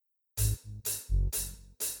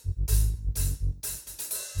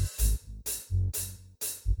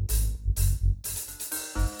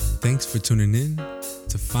Thanks for tuning in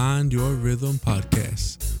to Find Your Rhythm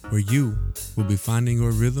podcast, where you will be finding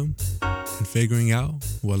your rhythm and figuring out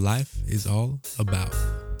what life is all about.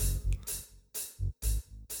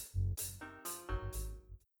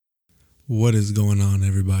 What is going on,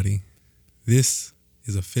 everybody? This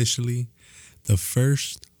is officially the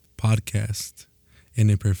first podcast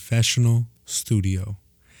in a professional studio.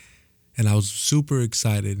 And I was super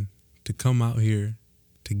excited to come out here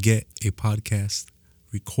to get a podcast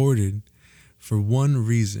recorded for one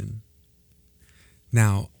reason.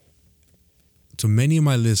 Now, to many of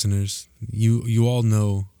my listeners, you all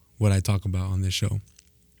know what I talk about on this show.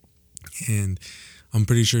 And I'm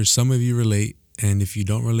pretty sure some of you relate. And if you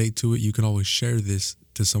don't relate to it, you can always share this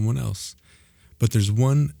to someone else. But there's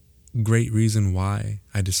one great reason why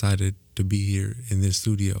I decided to be here in this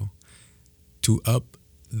studio: to up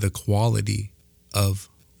the quality of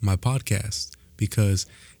my podcast. Because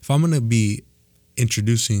if I'm going to be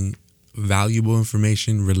introducing valuable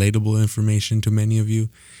information, relatable information to many of you,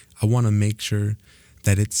 I want to make sure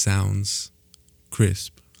that it sounds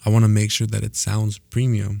crisp. I want to make sure that it sounds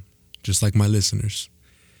premium, just like my listeners.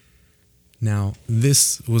 Now,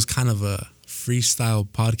 this was kind of a freestyle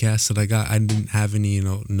podcast that I got. I didn't have any,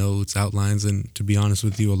 notes, outlines. And to be honest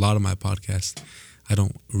with you, a lot of my podcasts, I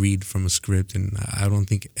don't read from a script, and I don't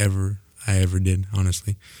think I ever did,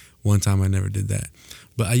 honestly. One time I never did that.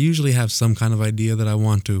 But I usually have some kind of idea that I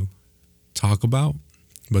want to talk about,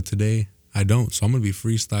 but today I don't. So I'm going to be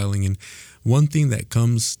freestyling. And one thing that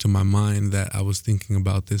comes to my mind that I was thinking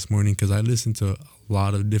about this morning, because I listen to a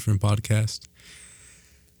lot of different podcasts,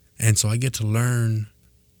 and so I get to learn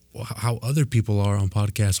how other people are on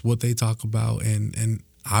podcasts, what they talk about, and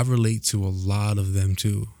I relate to a lot of them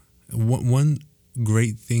too. One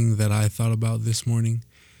great thing that I thought about this morning,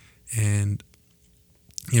 and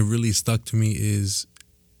it really stuck to me, is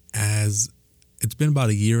as it's been about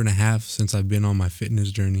 1.5 years since I've been on my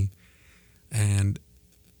fitness journey, and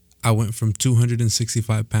I went from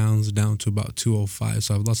 265 pounds down to about 205.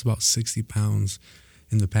 So I've lost about 60 pounds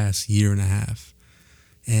in the past 1.5 years.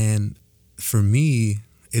 And for me,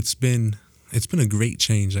 it's been a great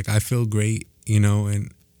change. Like, I feel great,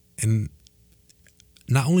 and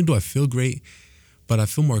not only do I feel great, but I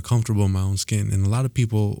feel more comfortable in my own skin. And a lot of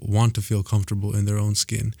people want to feel comfortable in their own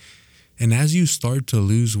skin. And as you start to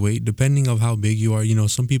lose weight, depending on how big you are,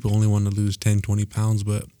 some people only want to lose 10, 20 pounds,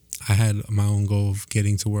 but I had my own goal of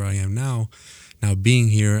getting to where I am now. Now, being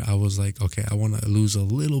here, I was like, okay, I want to lose a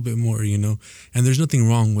little bit more, and there's nothing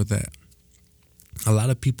wrong with that. A lot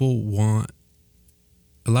of people want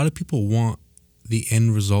the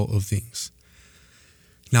end result of things.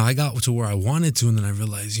 Now, I got to where I wanted to, and then I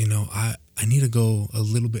realized, I need to go a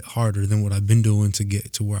little bit harder than what I've been doing to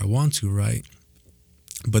get to where I want to, right?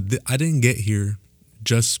 But I didn't get here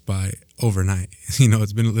just by overnight.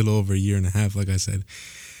 It's been a little over 1.5 years, like I said.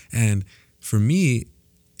 And for me,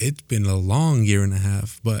 it's been a long 1.5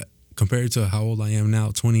 years, but compared to how old I am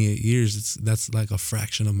now, 28 years, that's like a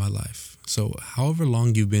fraction of my life. So however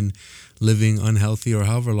long you've been living unhealthy, or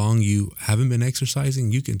however long you haven't been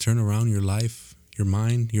exercising, you can turn around your life, your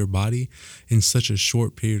mind, your body in such a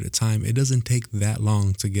short period of time. It doesn't take that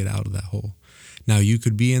long to get out of that hole. Now, you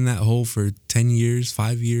could be in that hole for 10 years,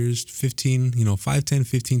 5 years, 15, 5, 10,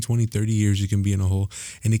 15, 20, 30 years, you can be in a hole,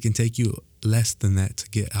 and it can take you less than that to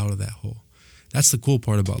get out of that hole. That's the cool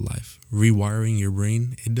part about life. Rewiring your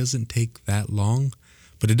brain, it doesn't take that long,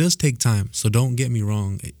 but it does take time. So don't get me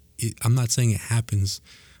wrong. I'm not saying it happens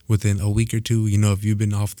within a week or two. If you've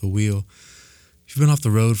been off the wheel, if you've been off the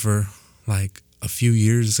road for like a few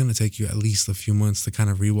years, it's going to take you at least a few months to kind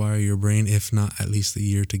of rewire your brain, if not at least 1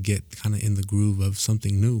 year to get kind of in the groove of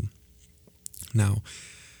something new. Now,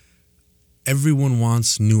 everyone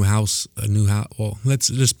wants a new house. Well, let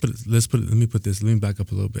me back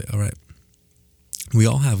up a little bit. All right. We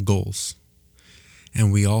all have goals,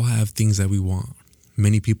 and we all have things that we want.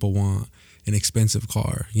 Many people want an expensive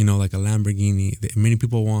car, like a Lamborghini. Many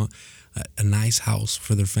people want a nice house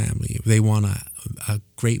for their family. They want a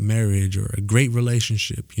great marriage or a great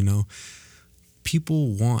relationship,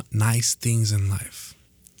 People want nice things in life.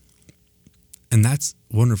 And that's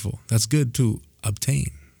wonderful. That's good to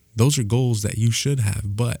obtain. Those are goals that you should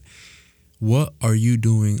have. But what are you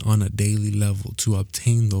doing on a daily level to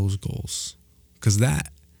obtain those goals? Because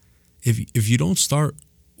if you don't start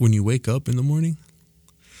when you wake up in the morning,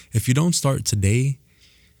 if you don't start today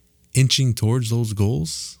inching towards those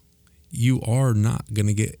goals, you are not going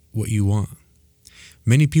to get what you want.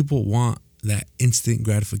 Many people want that instant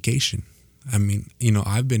gratification. I mean,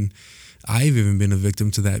 I've even been a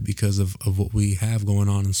victim to that because of what we have going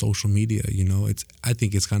on in social media. I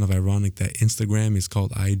think it's kind of ironic that Instagram is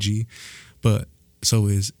called IG, but so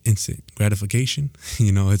is instant gratification.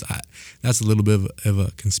 That's a little bit of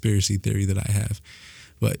a conspiracy theory that I have.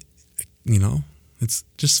 But, it's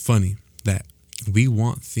just funny that we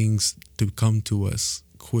want things to come to us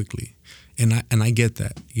quickly. And I get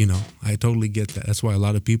that, I totally get that. That's why a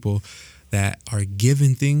lot of people that are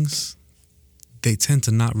given things, they tend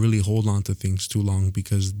to not really hold on to things too long,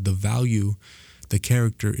 because the value, the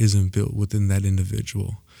character isn't built within that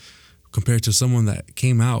individual, compared to someone that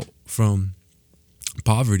came out from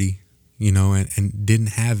poverty, and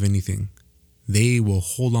didn't have anything. They will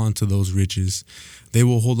hold on to those riches. They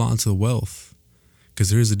will hold on to the wealth, because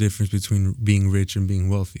there is a difference between being rich and being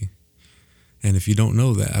wealthy. And if you don't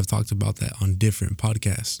know that, I've talked about that on different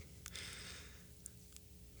podcasts.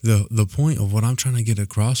 The point of what I'm trying to get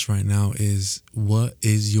across right now is, what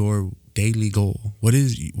is your daily goal? What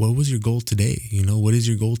was your goal today? What is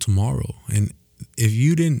your goal tomorrow? And if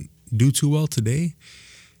you didn't do too well today,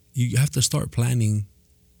 you have to start planning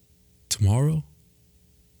tomorrow,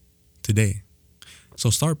 today. So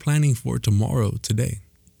start planning for tomorrow, today.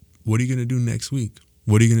 What are you going to do next week?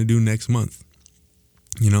 What are you going to do next month?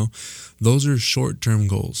 Those are short-term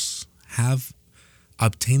goals. Have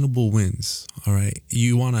obtainable wins. All right.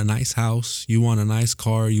 You want a nice house. You want a nice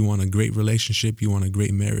car. You want a great relationship. You want a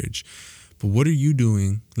great marriage. But what are you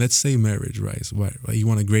doing? Let's say marriage, right? You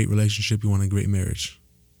want a great relationship. You want a great marriage.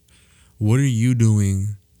 What are you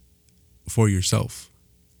doing for yourself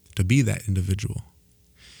to be that individual?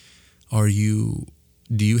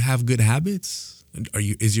 Do you have good habits?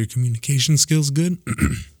 Is your communication skills good?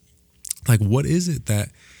 Like, what is it that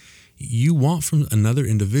you want from another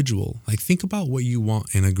individual? Like, think about what you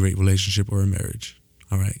want in a great relationship or a marriage.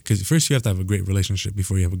 All right. Because first you have to have a great relationship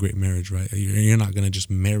before you have a great marriage, right? You're not going to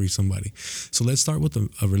just marry somebody. So let's start with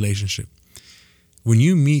a relationship. When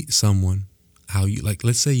you meet someone,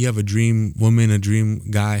 let's say you have a dream woman, a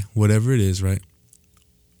dream guy, whatever it is, right?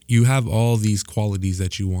 You have all these qualities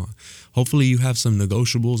that you want. Hopefully you have some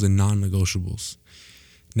negotiables and non-negotiables.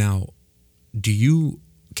 Now,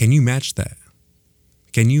 can you match that?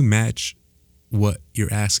 Can you match what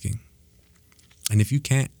you're asking? And if you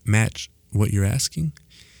can't match what you're asking,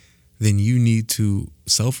 then you need to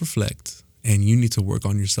self-reflect, and you need to work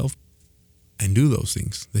on yourself and do those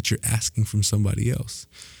things that you're asking from somebody else.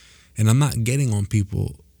 And I'm not getting on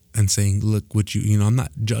people and saying, look, I'm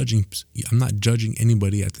not judging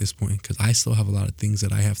anybody at this point, because I still have a lot of things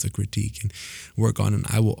that I have to critique and work on, and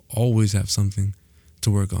I will always have something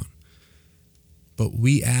to work on. But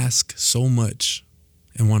we ask so much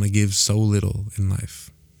and want to give so little in life.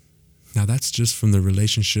 Now, that's just from the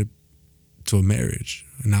relationship to a marriage.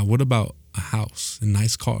 Now, what about a house and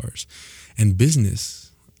nice cars and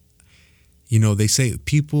business? They say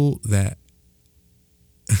people that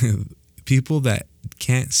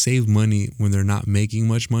can't save money when they're not making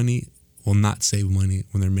much money will not save money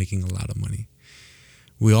when they're making a lot of money.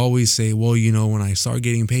 We always say, well, when I start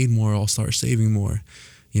getting paid more, I'll start saving more.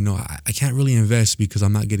 I can't really invest because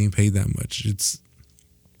I'm not getting paid that much. It's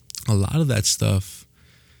a lot of that stuff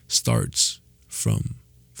starts from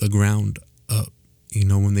the ground up.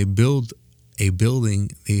 When they build a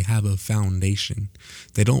building, they have a foundation.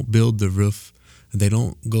 They don't build the roof. They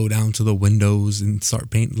don't go down to the windows and start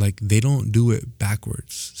painting. They don't do it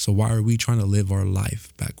backwards. So why are we trying to live our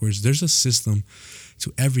life backwards? There's a system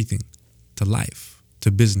to everything, to life,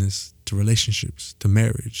 to business, to relationships, to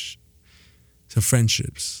marriage, to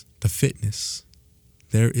friendships, to fitness.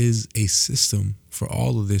 There is a system for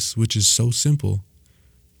all of this, which is so simple,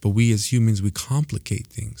 but we as humans, we complicate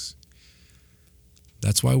things.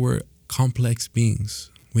 That's why we're complex beings.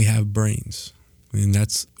 We have brains,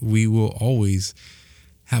 and we will always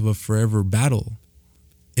have a forever battle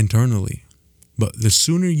internally. But the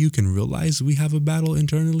sooner you can realize we have a battle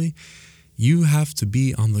internally, you have to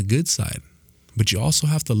be on the good side, but you also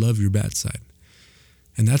have to love your bad side.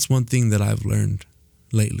 And that's one thing that I've learned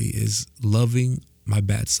lately, is loving my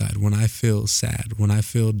bad side. When I feel sad, when I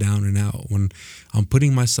feel down and out, when I'm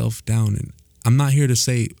putting myself down, and I'm not here to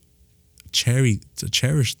say cherish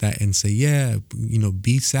that and say, yeah,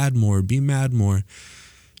 be sad more, be mad more.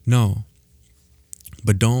 No,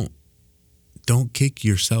 but don't kick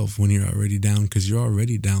yourself when you're already down, because you're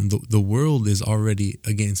already down. The world is already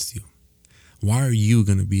against you. Why are you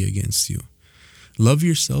going to be against you? Love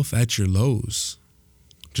yourself at your lows,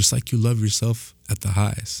 just like you love yourself at the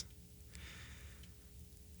highs.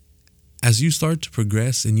 As you start to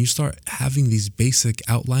progress and you start having these basic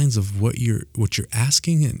outlines of what you're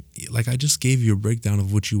asking, and like I just gave you a breakdown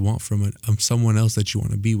of what you want from someone else that you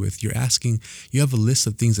want to be with. You have a list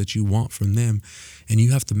of things that you want from them, and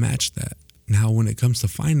you have to match that. Now, when it comes to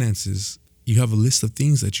finances, you have a list of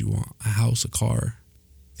things that you want: a house, a car,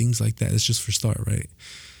 things like that. It's just for start, right?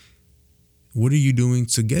 What are you doing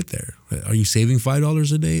to get there? Are you saving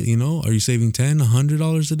 $5 a day? You know, are you saving $10,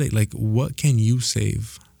 $100 a day? Like, what can you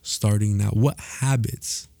save starting now? What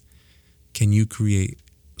habits can you create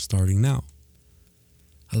starting now?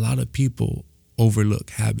 A lot of people overlook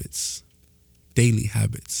habits, daily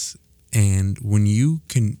habits. And when you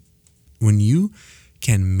can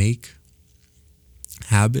make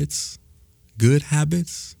habits, good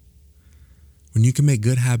habits, when you can make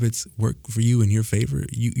good habits work for you in your favor,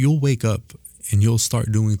 you'll wake up and you'll start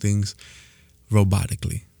doing things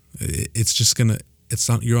robotically.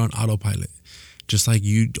 You're on autopilot. Just like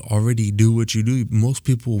you already do what you do. Most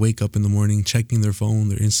people wake up in the morning checking their phone,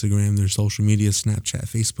 their Instagram, their social media, Snapchat,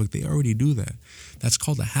 Facebook. They already do that. That's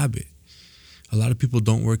called a habit. A lot of people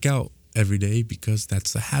don't work out every day because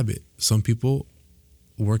that's a habit. Some people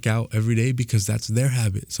work out every day because that's their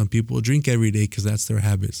habit. Some people drink every day because that's their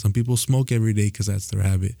habit. Some people smoke every day because that's their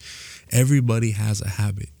habit. Everybody has a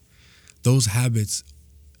habit. Those habits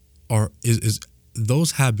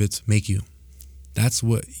those habits make you. That's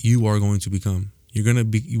what you are going to become.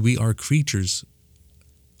 We are creatures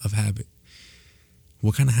of habit.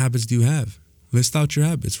 What kind of habits do you have? List out your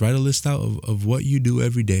habits. Write a list out of what you do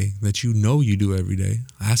every day that you know you do every day.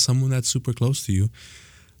 Ask someone that's super close to you,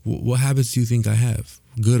 what habits do you think I have,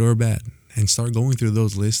 good or bad? And start going through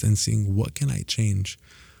those lists and seeing what can I change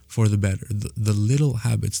for the better. The little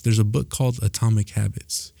habits. There's a book called Atomic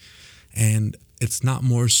Habits. And it's not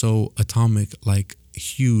more so atomic like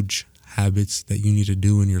huge habits that you need to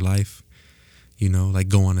do in your life. You know, like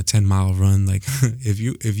go on a 10-mile run. Like if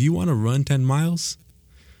you want to run 10 miles,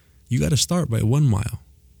 you got to start by 1 mile.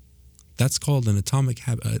 That's called an atomic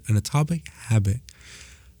habit. An atomic habit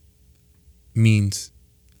means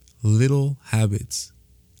little habits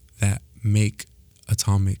that make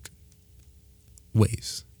atomic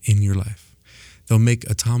waves in your life. They'll make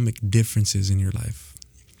atomic differences in your life.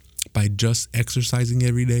 By just exercising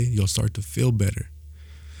every day, you'll start to feel better.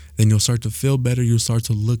 Then you'll start to feel better, you'll start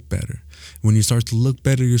to look better. When you start to look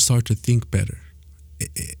better, you'll start to think better.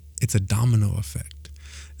 It's a domino effect.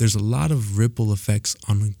 There's a lot of ripple effects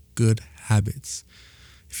on good habits.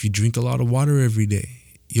 If you drink a lot of water every day,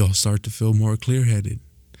 you'll start to feel more clear-headed.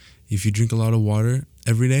 If you drink a lot of water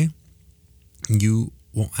every day,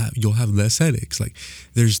 you'll have less headaches. Like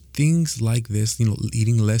there's things like this, you know,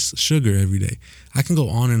 eating less sugar every day. I can go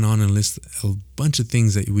on and list a bunch of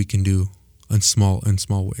things that we can do in small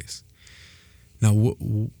ways. Now,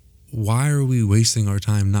 why are we wasting our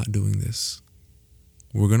time not doing this?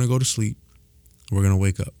 We're going to go to sleep. We're going to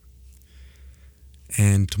wake up.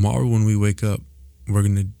 And tomorrow when we wake up, we're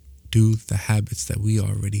going to do the habits that we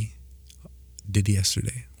already did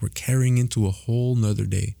yesterday. We're carrying into a whole nother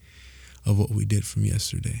day of what we did from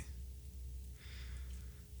yesterday.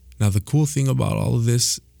 Now, the cool thing about all of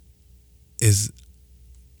this is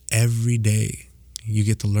every day you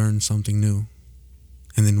get to learn something new.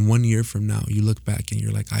 And then 1 year from now, you look back and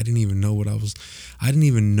you're like, I didn't even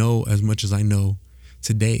know as much as I know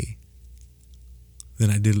today than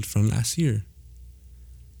I did from last year.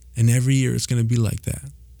 And every year it's going to be like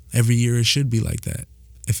that. Every year it should be like that.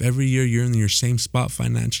 If every year you're in your same spot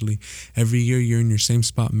financially, every year you're in your same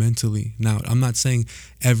spot mentally. Now, I'm not saying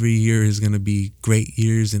every year is going to be great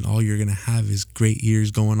years and all you're going to have is great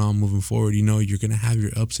years going on moving forward. You know, you're going to have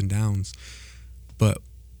your ups and downs. But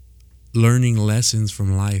learning lessons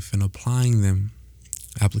from life and applying them,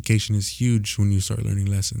 application is huge when you start learning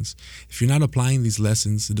lessons. If you're not applying these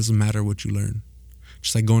lessons, it doesn't matter what you learn.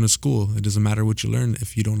 Just like going to school, it doesn't matter what you learn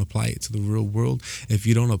if you don't apply it to the real world. If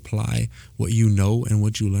you don't apply what you know and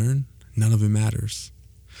what you learn, none of it matters.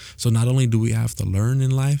 So not only do we have to learn in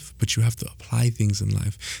life, but you have to apply things in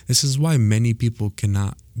life. This is why many people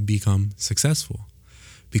cannot become successful,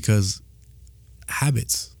 because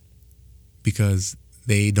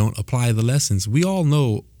they don't apply the lessons. We all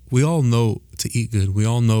know to eat good. We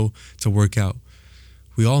all know to work out.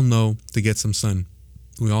 We all know to get some sun.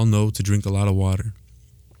 We all know to drink a lot of water.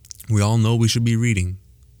 We all know we should be reading.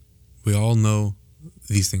 We all know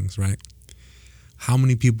these things, right? How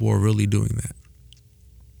many people are really doing that?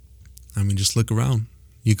 I mean, just look around.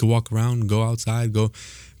 You could walk around, go outside, go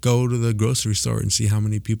to the grocery store and see how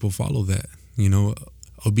many people follow that. You know,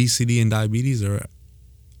 obesity and diabetes are,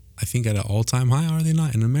 I think, at an all-time high, are they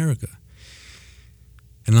not, in America?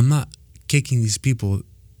 And I'm not kicking these people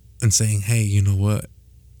and saying, hey, you know what?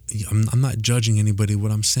 I'm not judging anybody.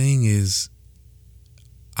 What I'm saying is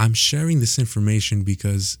I'm sharing this information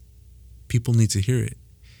because people need to hear it.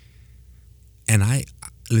 And I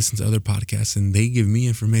listen to other podcasts and they give me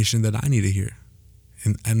information that I need to hear.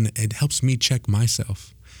 And it helps me check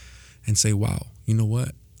myself and say, wow, you know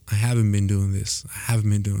what? I haven't been doing this. I haven't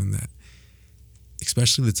been doing that.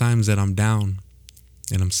 Especially the times that I'm down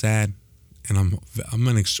and I'm sad and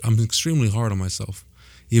I'm extremely hard on myself.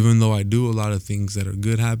 Even though I do a lot of things that are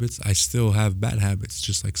good habits, I still have bad habits,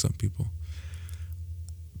 just like some people.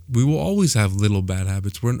 We will always have little bad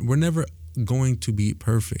habits. We're never going to be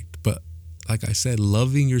perfect, but like I said,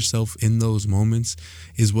 loving yourself in those moments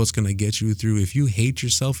is what's going to get you through. If you hate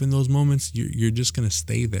yourself in those moments, you're just going to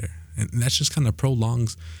stay there. And that's just kind of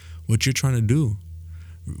prolongs what you're trying to do.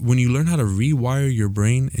 When you learn how to rewire your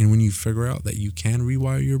brain, and when you figure out that you can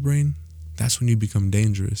rewire your brain, that's when you become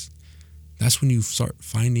dangerous. That's when you start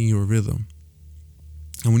finding your rhythm.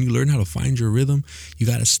 And when you learn how to find your rhythm, you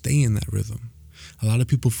got to stay in that rhythm. A lot of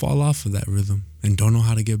people fall off of that rhythm and don't know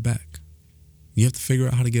how to get back. You have to figure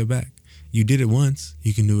out how to get back. You did it once,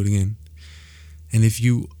 you can do it again. And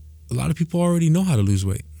a lot of people already know how to lose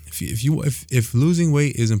weight. If losing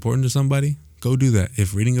weight is important to somebody, go do that.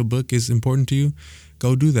 If reading a book is important to you,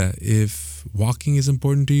 go do that. If walking is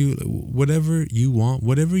important to you, whatever you want,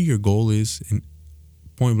 whatever your goal is, in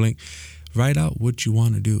point blank, write out what you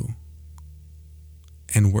want to do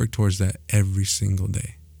and work towards that every single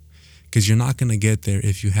day. Because you're not going to get there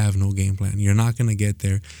if you have no game plan. You're not going to get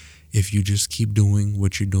there if you just keep doing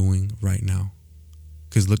what you're doing right now.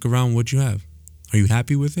 Because look around what you have. Are you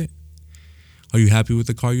happy with it? Are you happy with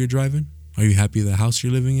the car you're driving? Are you happy with the house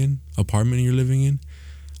you're living in? Apartment you're living in?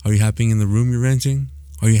 Are you happy in the room you're renting?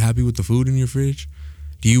 Are you happy with the food in your fridge?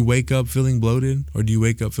 Do you wake up feeling bloated, or do you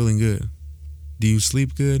wake up feeling good? Do you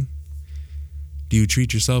sleep good? Do you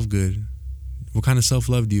treat yourself good? What kind of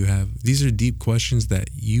self-love do you have? These are deep questions that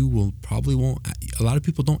a lot of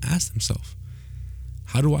people don't ask themselves.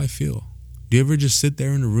 How do I feel? Do you ever just sit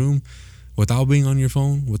there in a room without being on your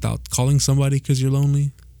phone, without calling somebody because you're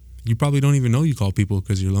lonely? You probably don't even know you call people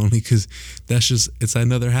because you're lonely, because it's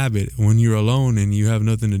another habit. When you're alone and you have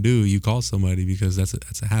nothing to do, you call somebody because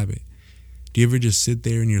that's a habit. Do you ever just sit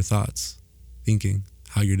there in your thoughts thinking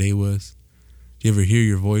how your day was? Do you ever hear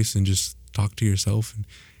your voice and just talk to yourself? And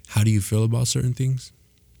how do you feel about certain things?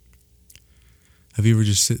 Have you ever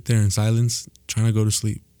just sit there in silence trying to go to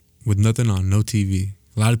sleep with nothing on, no TV?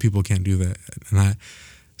 A lot of people can't do that. And I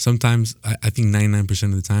think 99%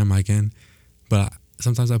 of the time I can, but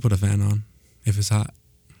sometimes I put a fan on if it's hot.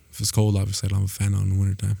 If it's cold, obviously I don't have a fan on in the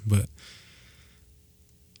wintertime. But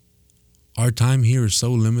our time here is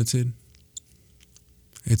so limited.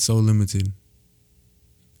 It's so limited.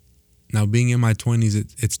 Now, being in my 20s,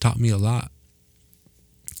 it's taught me a lot.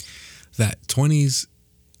 That 20s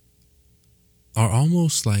are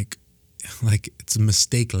almost like it's a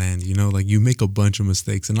mistake land, like you make a bunch of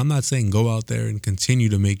mistakes. And I'm not saying go out there and continue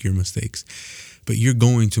to make your mistakes, but you're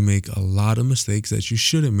going to make a lot of mistakes that you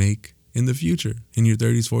shouldn't make in the future. In your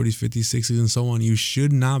 30s, 40s, 50s, 60s, and so on, you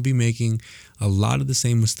should not be making a lot of the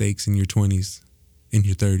same mistakes in your 20s, in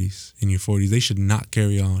your 30s, in your 40s. They should not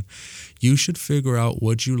carry on. You should figure out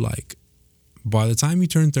what you like. By the time you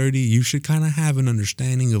turn 30, you should kind of have an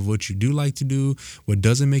understanding of what you do like to do, what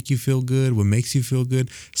doesn't make you feel good, what makes you feel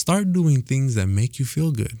good. Start doing things that make you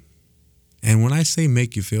feel good. And when I say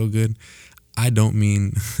make you feel good, I don't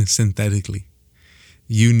mean synthetically.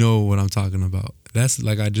 You know what I'm talking about. That's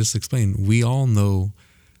like I just explained. We all know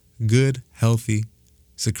good, healthy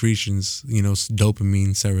secretions, dopamine,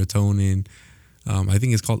 serotonin. I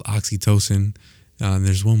think it's called oxytocin.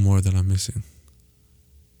 There's one more that I'm missing.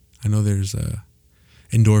 I know there's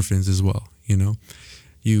endorphins as well,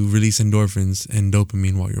 You release endorphins and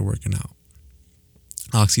dopamine while you're working out.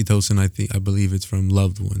 Oxytocin, I believe it's from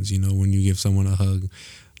loved ones, when you give someone a hug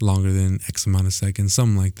longer than X amount of seconds,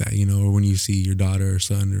 something like that, or when you see your daughter or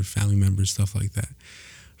son or family members, stuff like that,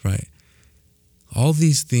 right? All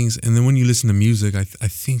these things, and then when you listen to music, I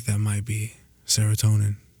think that might be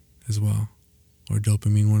serotonin as well, or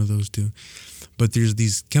dopamine, one of those two. But there's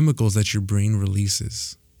these chemicals that your brain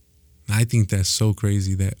releases. I think that's so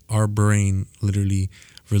crazy that our brain literally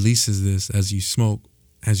releases this as you smoke,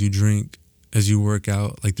 as you drink, as you work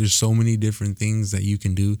out. Like there's so many different things that you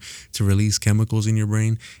can do to release chemicals in your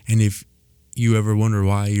brain. And if you ever wonder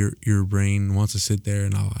why your brain wants to sit there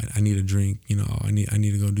and I need a drink, I need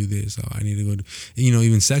to go do this, I need to go do,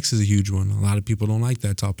 even sex is a huge one. A lot of people don't like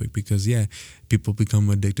that topic because people become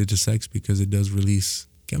addicted to sex because it does release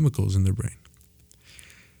chemicals in their brain.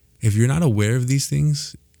 If you're not aware of these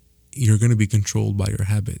things, you're going to be controlled by your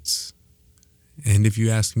habits. And if you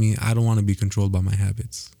ask me, I don't want to be controlled by my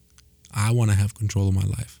habits. I want to have control of my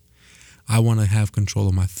life. I want to have control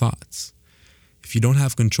of my thoughts. If you don't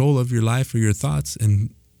have control of your life or your thoughts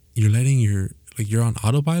and you're letting you're on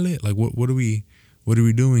autopilot, like what are we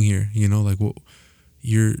doing here?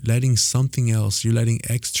 You're letting something else, you're letting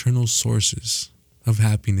external sources of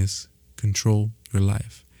happiness control your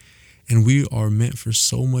life. And we are meant for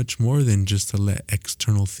so much more than just to let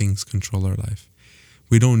external things control our life.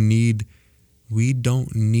 We don't need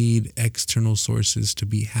external sources to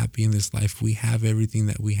be happy in this life. We have everything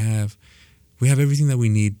that we have. We have everything that we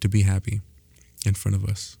need to be happy in front of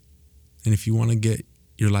us. And if you want to get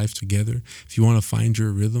your life together, if you want to find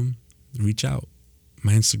your rhythm, reach out.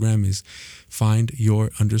 My Instagram is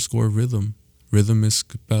find_your_rhythm. Rhythm is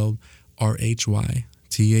spelled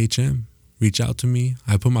RHYTHM. Reach out to me.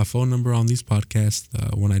 I put my phone number on these podcasts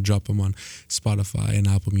when I drop them on Spotify and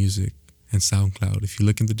Apple Music and SoundCloud. If you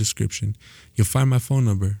look in the description, you'll find my phone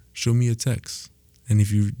number. Show me a text. And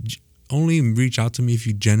if you only reach out to me if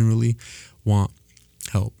you genuinely want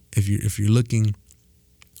help, if you're looking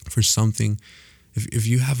for something, if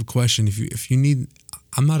you have a question, if you need,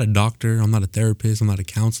 I'm not a doctor, I'm not a therapist, I'm not a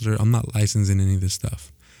counselor, I'm not licensed in any of this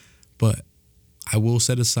stuff, but I will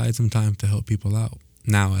set aside some time to help people out.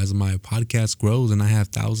 Now, as my podcast grows and I have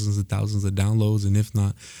thousands and thousands of downloads, and if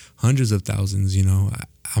not hundreds of thousands,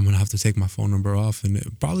 I'm going to have to take my phone number off, and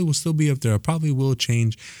it probably will still be up there. I probably will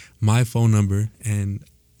change my phone number and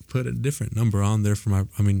put a different number on there for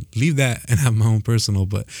leave that and have my own personal,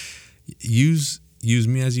 but use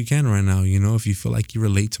me as you can right now. If you feel like you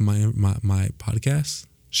relate to my podcast,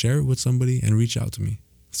 share it with somebody and reach out to me.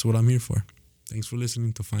 That's what I'm here for. Thanks for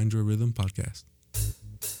listening to Find Your Rhythm podcast.